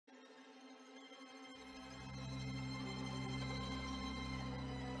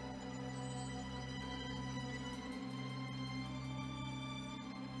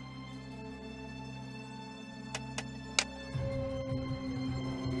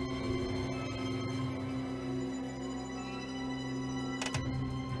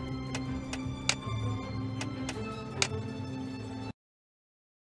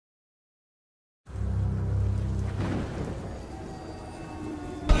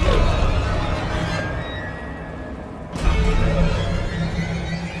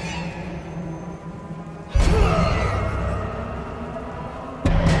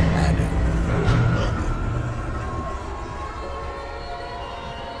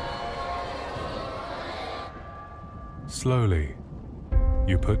Slowly,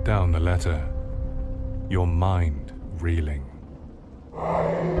 you put down the letter, your mind reeling.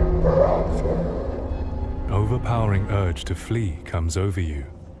 Overpowering urge to flee comes over you.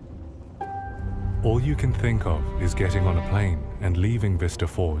 All you can think of is getting on a plane and leaving Vista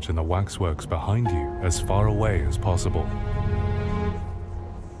Forge and the Waxworks behind you as far away as possible.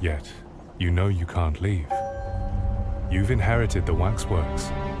 Yet, you know you can't leave. You've inherited the Waxworks,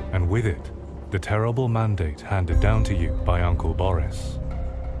 and with it, the terrible mandate handed down to you by Uncle Boris.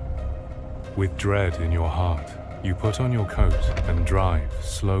 With dread in your heart, you put on your coat and drive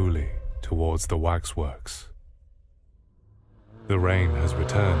slowly towards the Waxworks. The rain has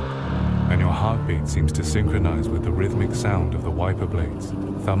returned, and your heartbeat seems to synchronize with the rhythmic sound of the wiper blades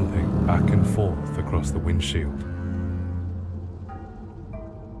thumping back and forth across the windshield.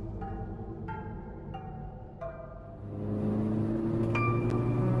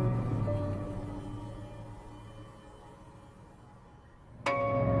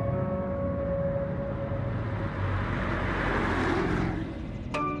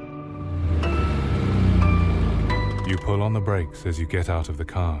 You pull on the brakes as you get out of the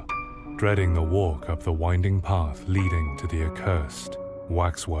car, dreading the walk up the winding path leading to the accursed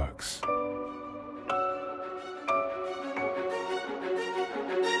Waxworks.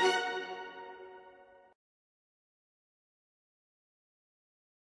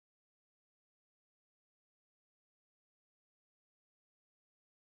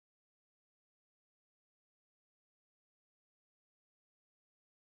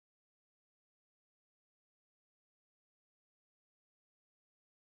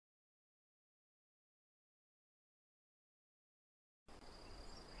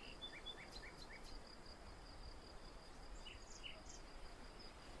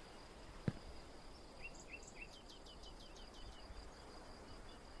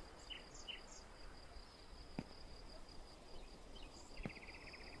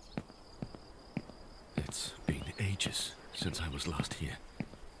 It's been ages since I was last here.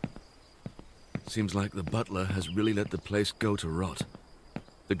 Seems like the butler has really let the place go to rot.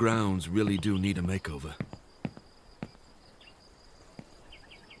 The grounds really do need a makeover.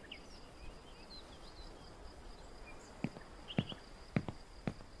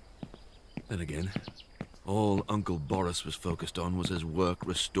 Then again, all Uncle Boris was focused on was his work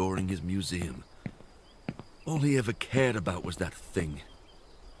restoring his museum. All he ever cared about was that thing.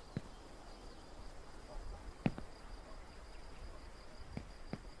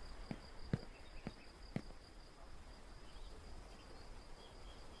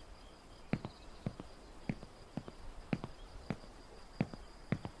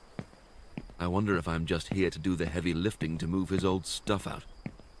 I wonder if I'm just here to do the heavy lifting to move his old stuff out.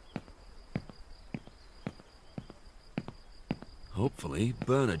 Hopefully,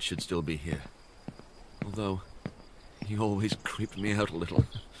 Bernard should still be here. Although, he always creeped me out a little.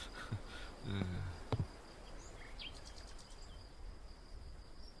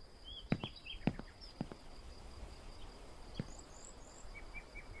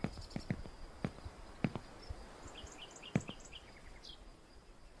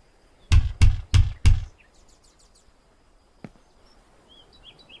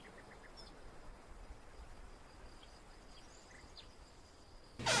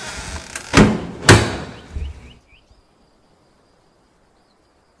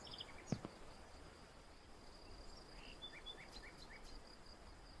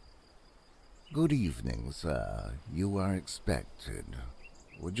 Good evening, sir. You are expected.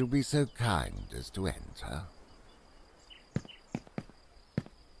 Would you be so kind as to enter?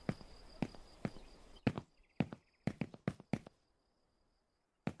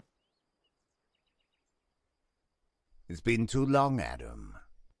 It's been too long, Adam.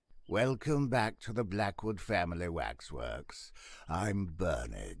 Welcome back to the Blackwood family Waxworks. I'm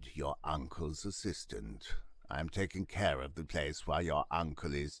Bernard, your uncle's assistant. I'm taking care of the place while your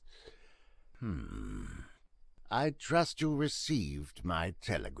uncle is... I trust you received my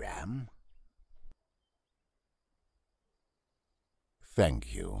telegram.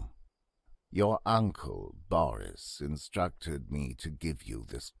 Thank you. Your uncle, Boris, instructed me to give you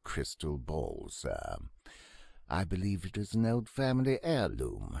this crystal ball, sir. I believe it is an old family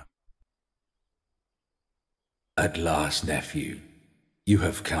heirloom. At last, nephew, you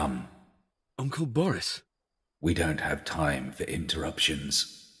have come. Uncle Boris? We don't have time for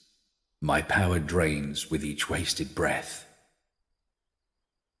interruptions. My power drains with each wasted breath.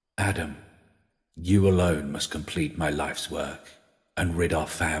 Adam, you alone must complete my life's work and rid our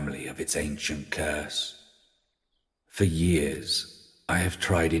family of its ancient curse. For years, I have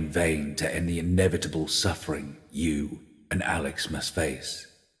tried in vain to end the inevitable suffering you and Alex must face.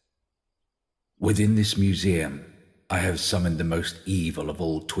 Within this museum, I have summoned the most evil of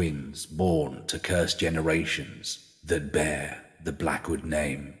all twins born to curse generations that bear the Blackwood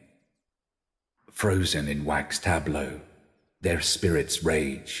name. Frozen in wax tableau, their spirits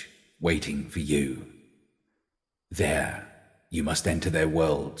rage, waiting for you. There, you must enter their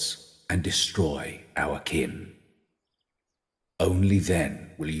worlds and destroy our kin. Only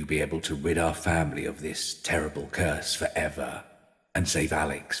then will you be able to rid our family of this terrible curse forever and save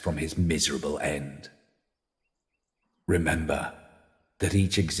Alex from his miserable end. Remember that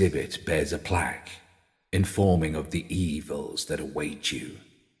each exhibit bears a plaque informing of the evils that await you.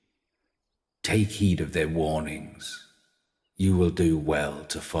 Take heed of their warnings. You will do well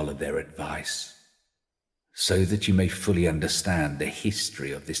to follow their advice, so that you may fully understand the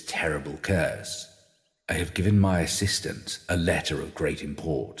history of this terrible curse. I have given my assistant a letter of great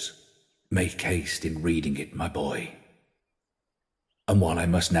import. Make haste in reading it, my boy. And while I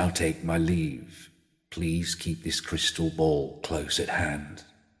must now take my leave, please keep this crystal ball close at hand.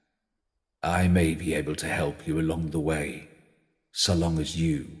 I may be able to help you along the way, so long as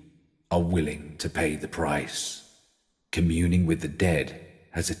you are willing to pay the price. Communing with the dead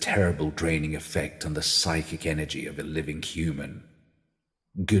has a terrible draining effect on the psychic energy of a living human.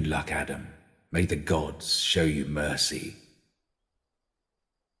 Good luck, Adam. May the gods show you mercy.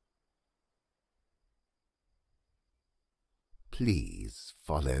 Please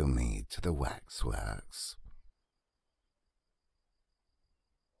follow me to the Waxworks.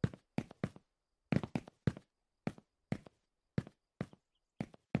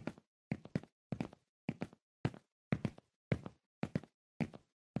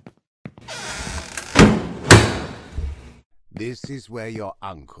 This is where your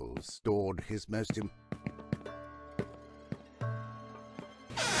uncle stored his most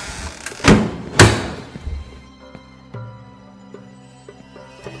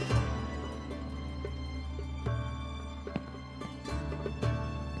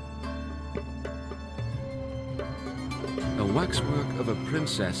A waxwork of a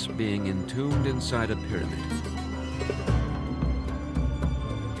princess being entombed inside a pyramid.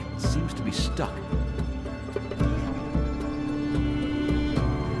 It seems to be stuck.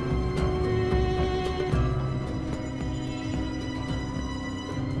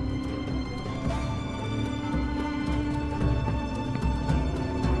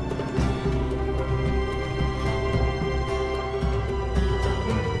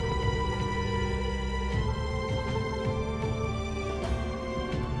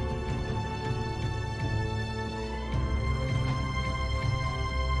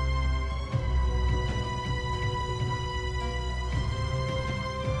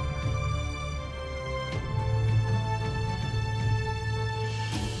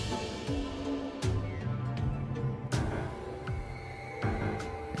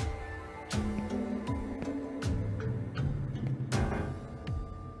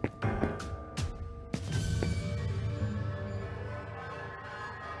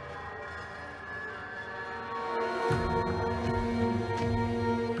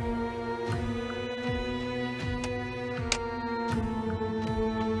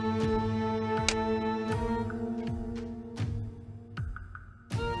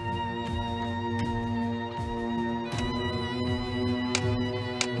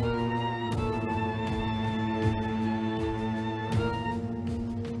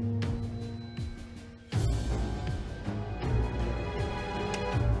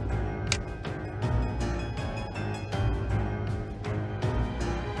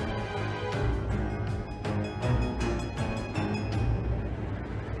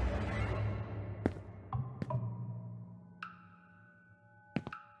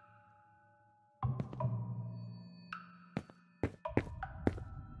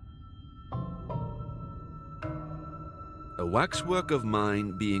 A waxwork of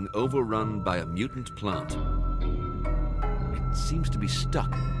mine being overrun by a mutant plant. It seems to be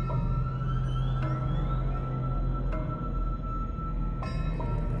stuck.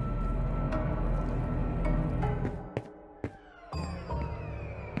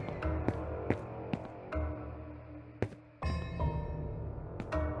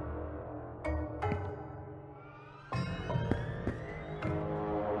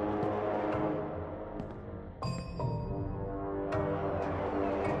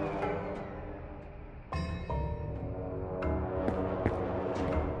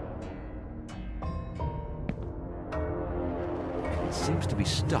 Seems to be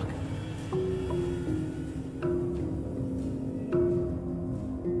stuck.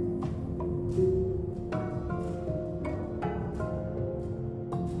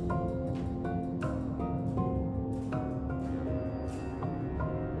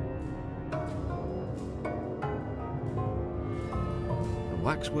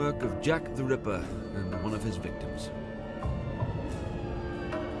 waxwork of Jack the Ripper and one of his victims.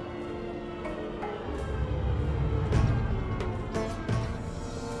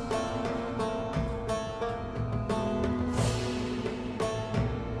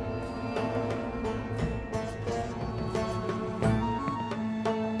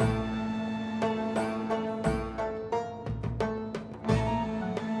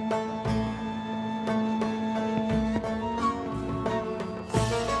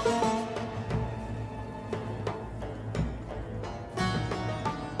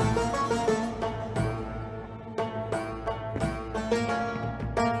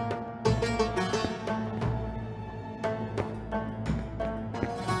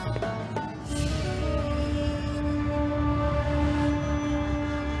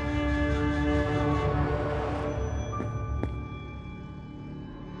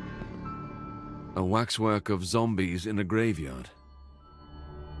 A waxwork of zombies in a graveyard.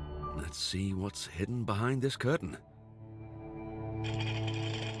 Let's see what's hidden behind this curtain.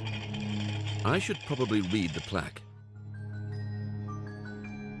 I should probably read the plaque.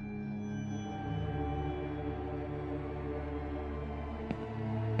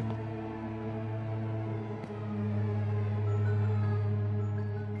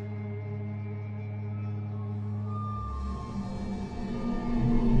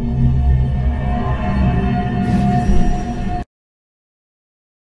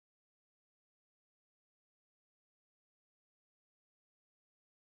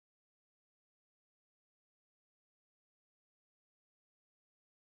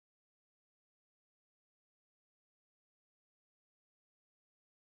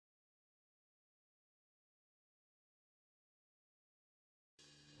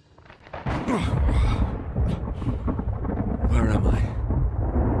 Where am I?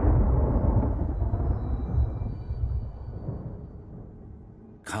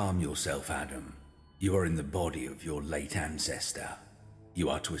 Calm yourself, Adam. You are in the body of your late ancestor. You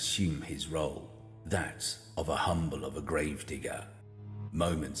are to assume his role, that of a gravedigger.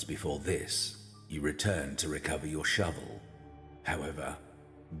 Moments before this, you returned to recover your shovel. However,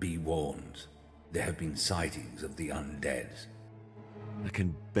 be warned, there have been sightings of the undead. I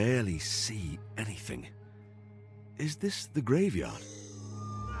can barely see anything. Is this the graveyard?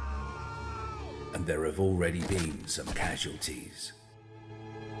 And there have already been some casualties.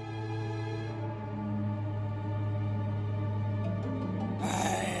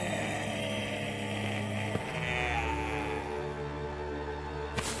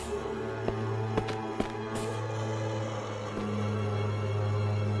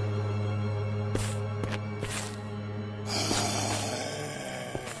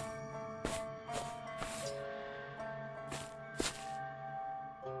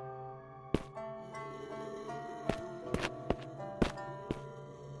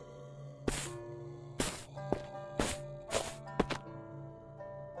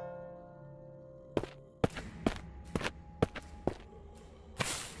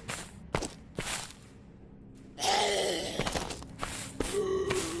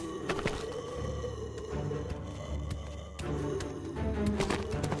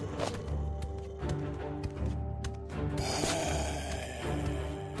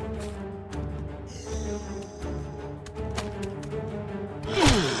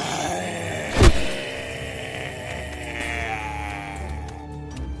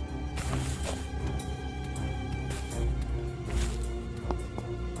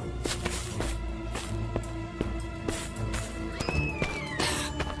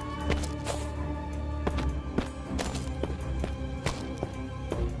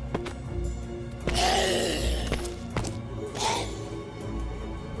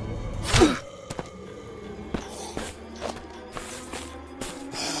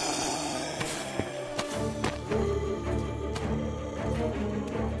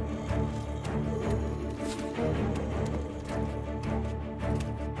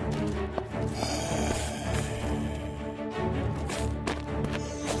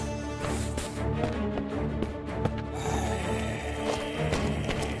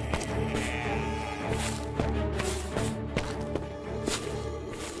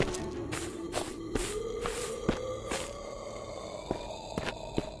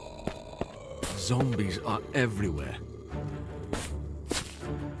 Zombies are everywhere.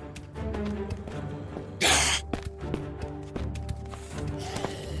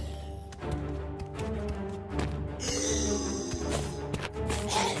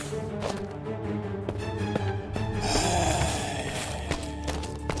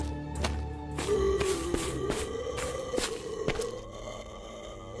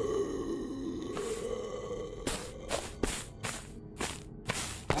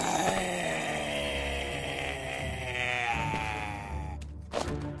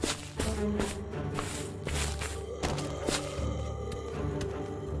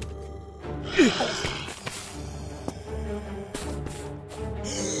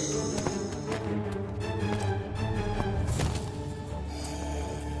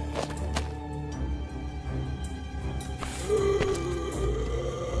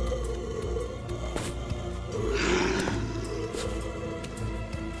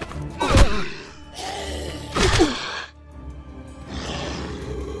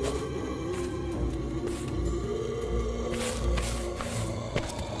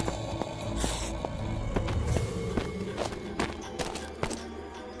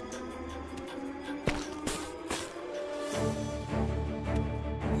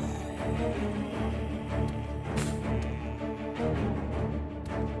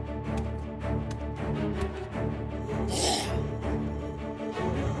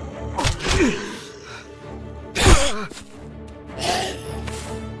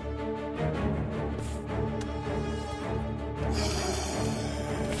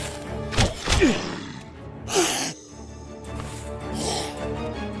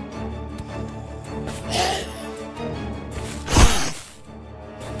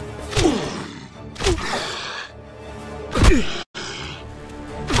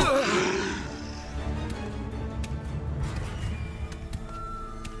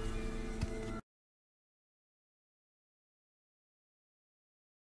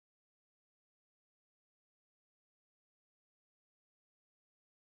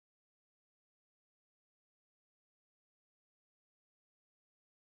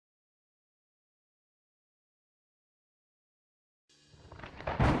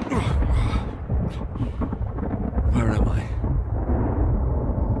 Where am I?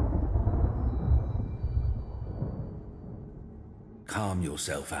 Calm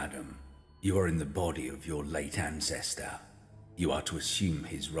yourself, Adam. You are in the body of your late ancestor. You are to assume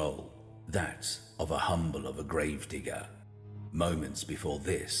his role, that of a gravedigger. Moments before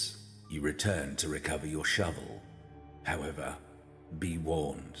this, you returned to recover your shovel. However, be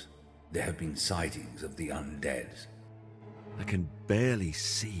warned, there have been sightings of the undead. I can barely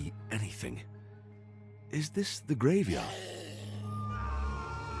see anything. Is this the graveyard?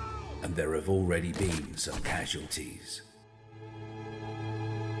 And there have already been some casualties.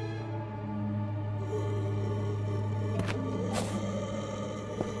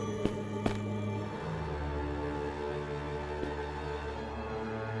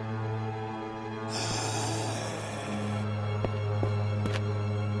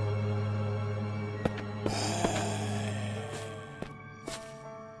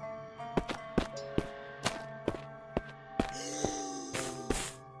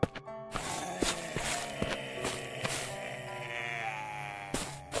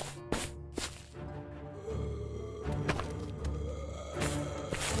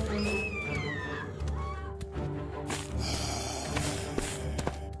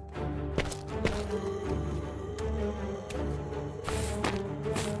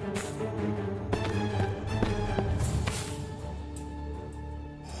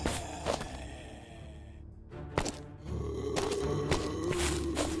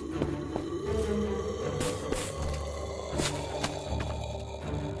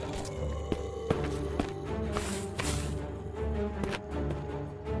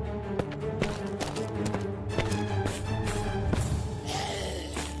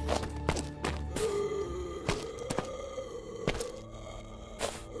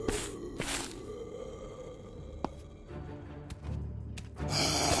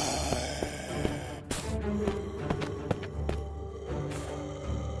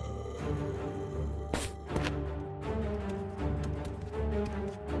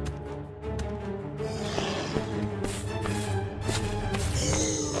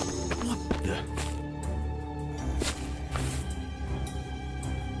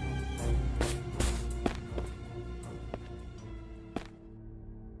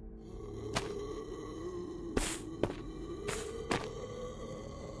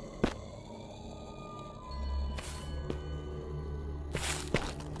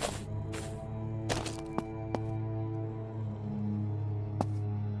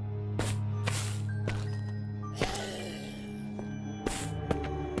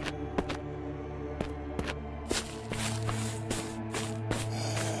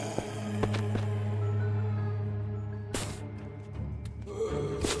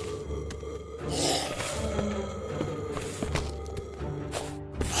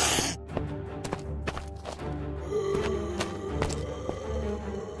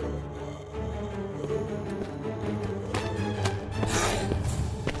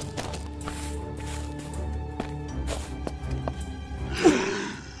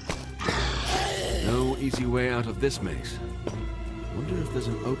 Easy way out of this maze. Wonder if if there's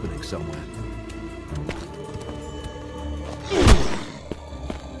an opening somewhere.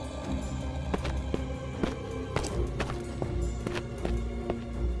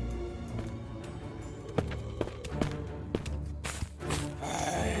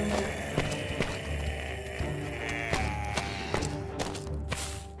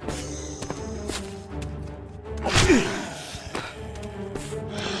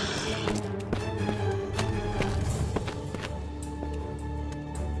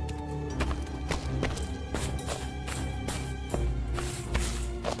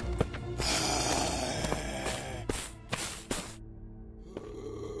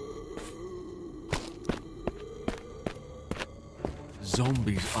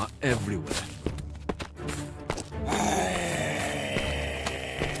 Zombies are everywhere.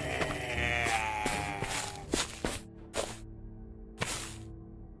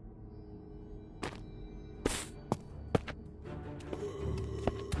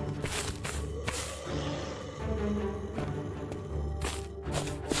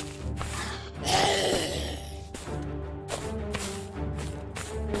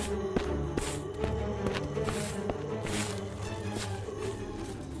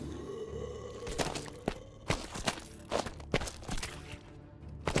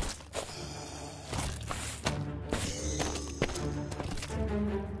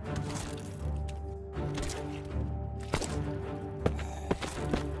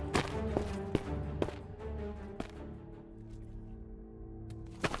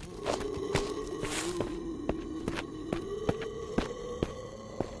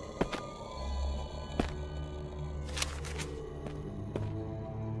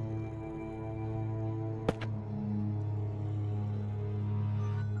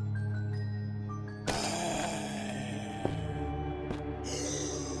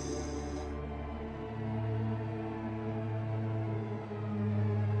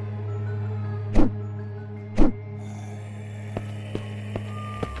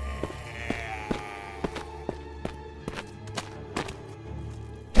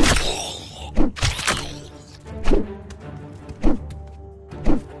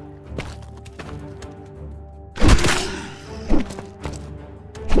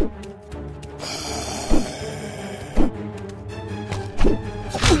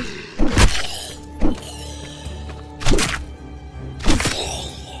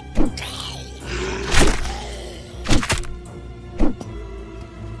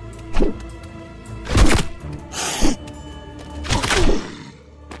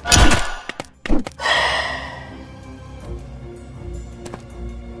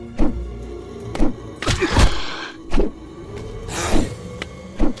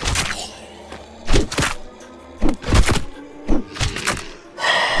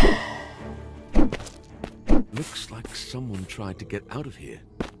 Looks like someone tried to get out of here.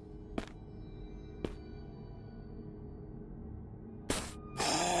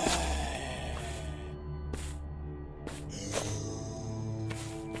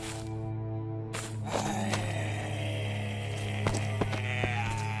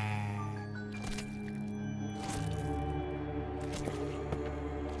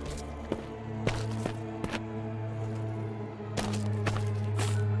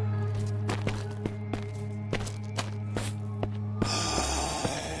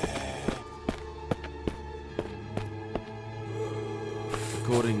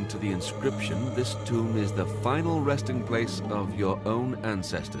 According to the inscription, this tomb is the final resting place of your own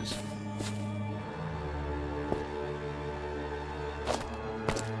ancestors.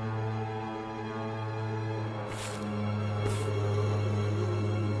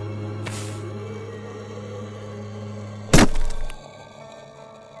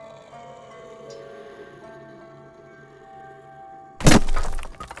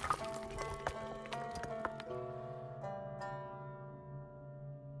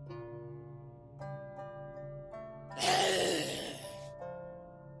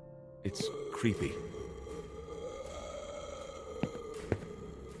 It's creepy.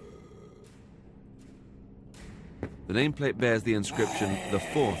 The nameplate bears the inscription, "The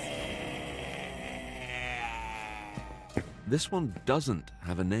Fourth." This one doesn't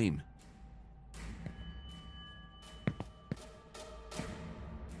have a name.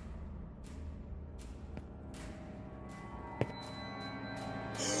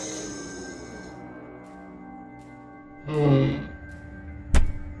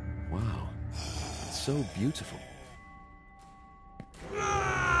 Wow, it's so beautiful.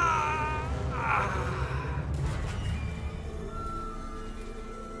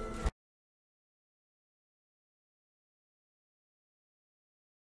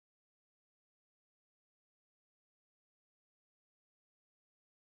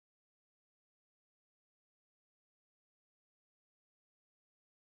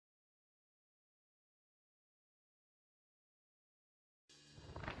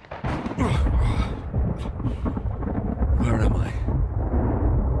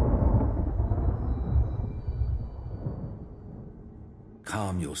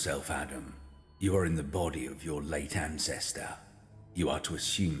 Calm yourself, Adam. You are in the body of your late ancestor. You are to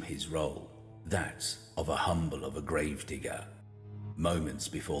assume his role, that of a gravedigger. Moments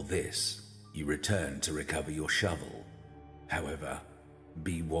before this, you return to recover your shovel. However,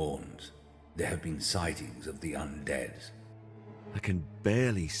 be warned, there have been sightings of the undead. I can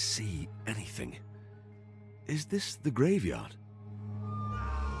barely see anything. Is this the graveyard?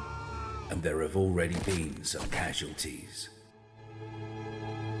 And there have already been some casualties.